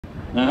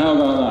Now how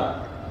about that?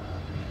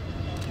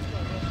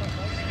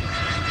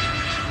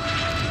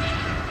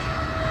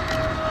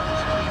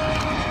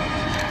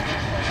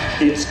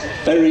 It's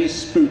very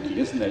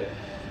spooky, isn't it?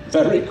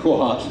 Very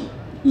quiet,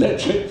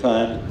 electric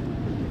fan.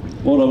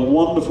 What a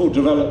wonderful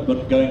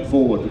development going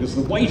forward, because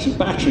the weight of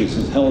batteries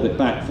has held it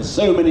back for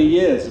so many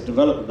years of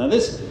development. Now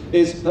this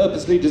is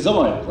purposely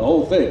designed, the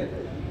whole thing.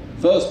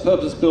 First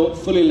purpose-built,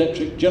 fully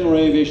electric general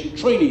aviation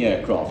training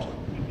aircraft.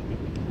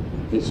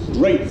 It's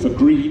great for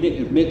green,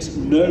 it emits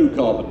no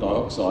carbon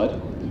dioxide.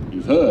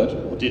 You've heard,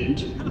 or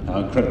didn't,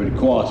 how incredibly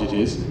quiet it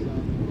is.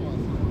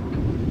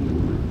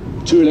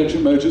 2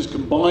 electric motors,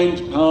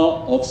 combined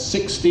power of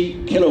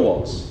 60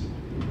 kilowatts.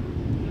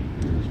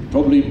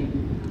 Probably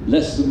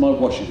less than my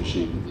washing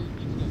machine.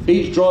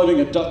 Each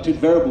driving a ducted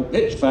variable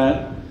pitch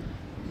fan.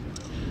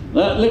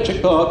 That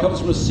electric power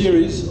comes from a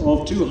series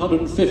of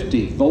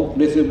 250-volt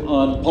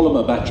lithium-ion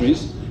polymer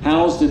batteries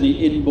housed in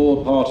the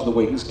inboard part of the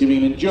wings, giving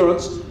an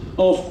endurance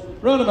of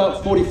around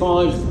about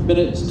 45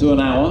 minutes to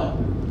an hour.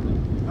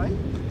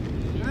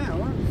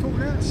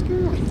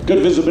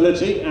 Good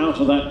visibility out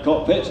of that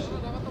cockpit.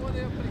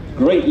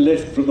 Great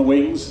lift from the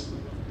wings.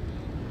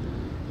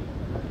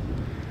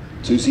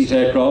 2-seat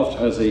aircraft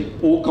has a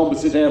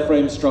all-composite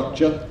airframe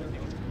structure,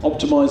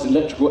 optimized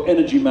electrical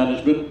energy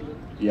management,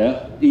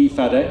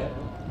 E-FAN.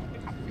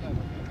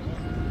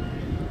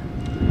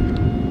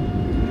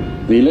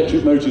 The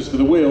electric motors for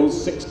the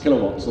wheels, 6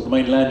 kilowatts on the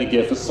main landing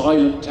gear for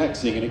silent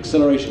taxiing and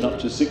acceleration up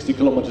to 60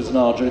 kilometers an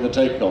hour during the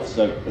takeoff.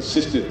 So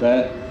assisted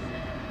there,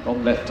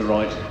 from left to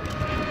right.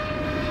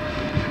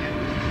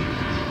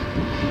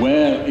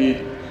 Where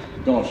in,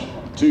 gosh,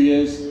 2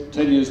 years,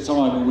 10 years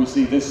time will we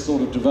see this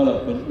sort of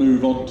development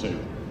move on to?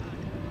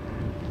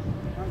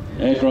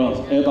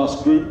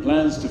 Airbus Group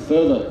plans to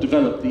further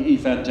develop the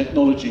E-Fan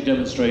technology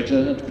demonstrator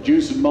and to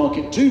produce and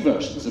market 2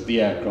 versions of the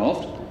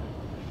aircraft.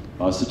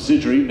 Our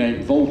subsidiary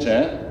named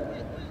Voltaire,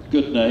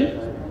 good name.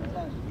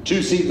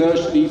 2-seat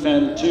version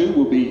E-Fan 2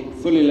 will be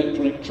fully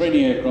electronic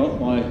training aircraft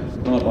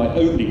powered by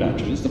only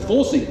batteries. The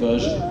 4-seat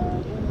version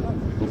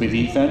will be the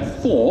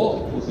E-Fan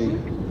 4, will be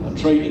a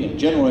training and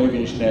general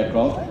aviation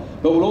aircraft,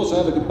 but will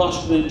also have a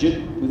combustion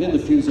engine within the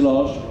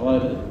fuselage to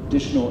provide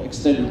additional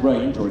extended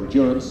range or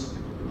endurance.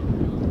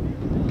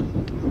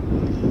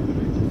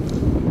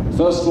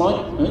 First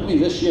flight only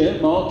this year,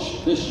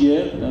 March this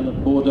year, down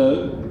at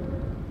Bordeaux.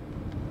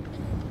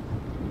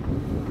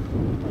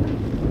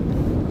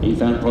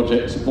 E-Fan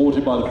project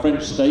supported by the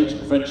French state,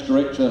 French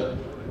Director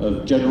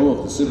General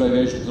of the Civil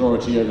Aviation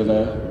Authority over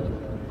there.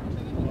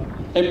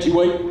 Empty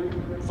weight,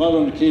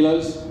 500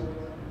 kilos.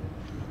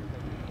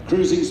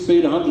 Cruising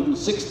speed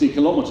 160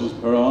 kilometers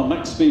per hour,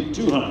 max speed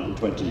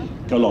 220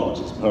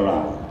 kilometers per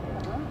hour.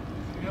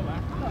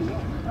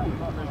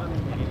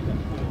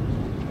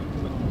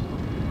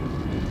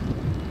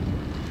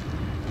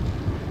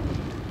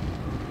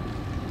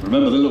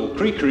 Remember the little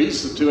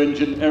creakeries, the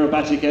 2-engine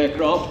aerobatic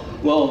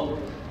aircraft? Well,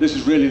 this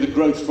is really the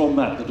growth from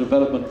that, the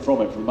development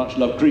from it, from much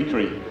loved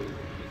creakery.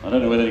 I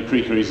don't know whether any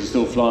creakeries are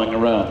still flying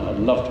around. I'd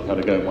love to have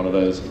a go at one of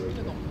those.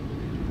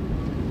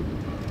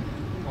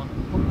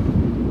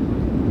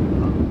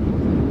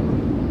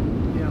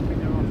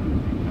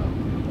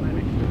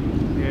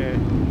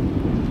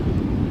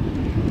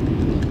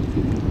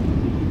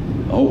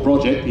 The whole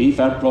project, the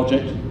E-Fan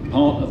project,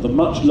 part of the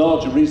much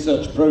larger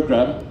research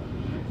program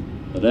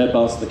that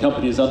Airbus, the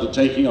company, is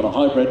undertaking on a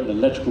hybrid and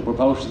electrical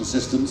propulsion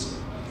systems.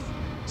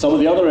 Some of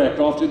the other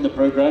aircraft in the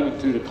program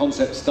include a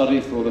concept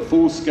study for the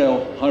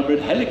full-scale hybrid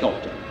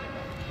helicopter.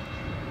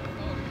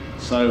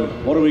 So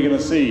what are we going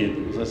to see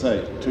in, as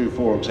I say, 2,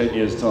 4 or 10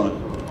 years' time?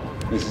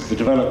 This is the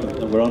development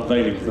that we're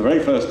unveiling for the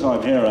very first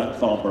time here at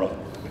Farnborough.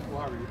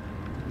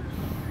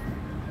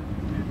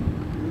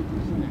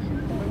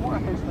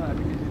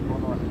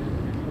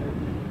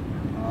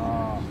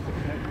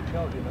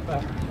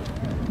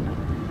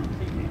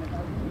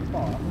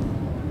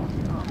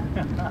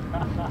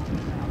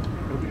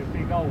 It'll be a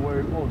big hole where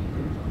it was.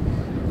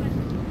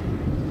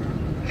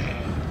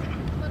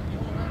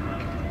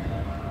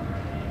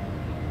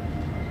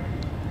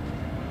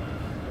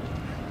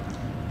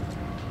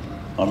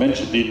 I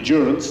mentioned the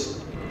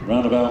endurance,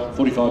 around about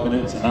 45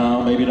 minutes, an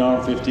hour, maybe an hour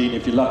and 15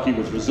 if you're lucky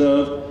with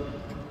reserve.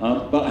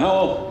 But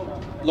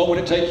how long would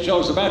it take to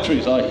charge the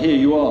batteries, I hear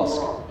you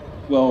ask?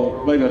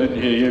 Well, maybe I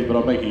didn't hear you, but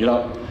I'm making it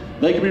up.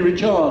 They can be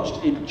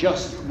recharged in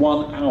just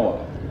 1 hour.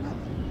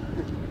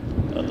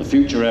 And the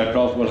future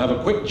aircraft will have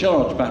a quick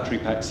charge battery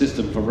pack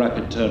system for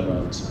rapid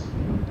turnarounds.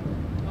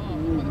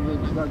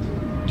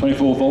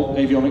 24-volt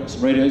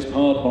avionics radios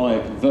powered by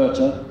a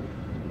converter.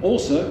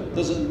 Also,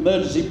 there's an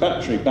emergency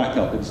battery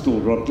backup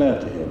installed. I'm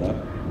glad to hear that.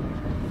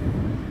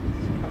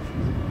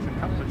 It's a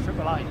couple of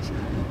triple A's.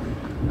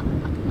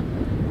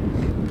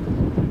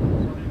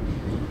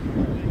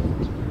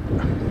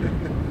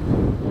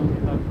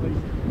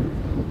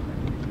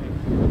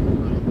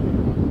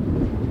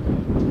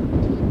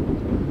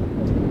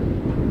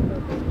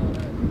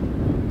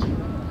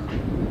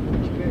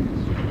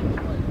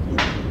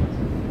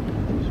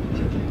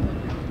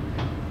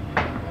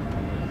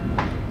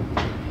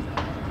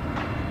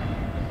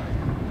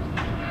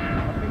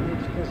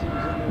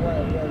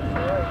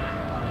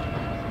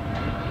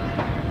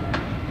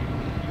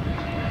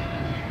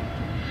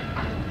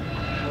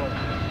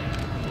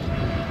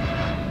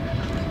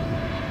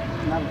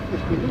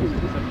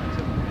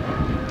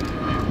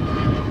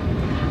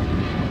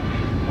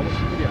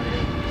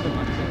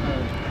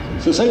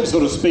 So same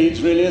sort of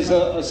speeds really as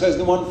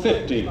Cessna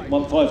 150,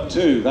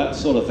 152, that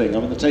sort of thing. I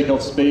mean the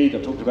takeoff speed,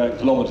 I talked about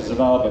kilometres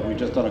an hour, but we've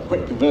just done a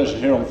quick conversion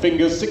here on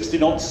fingers, 60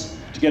 knots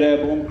to get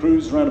airborne,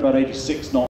 cruise around about 86 knots.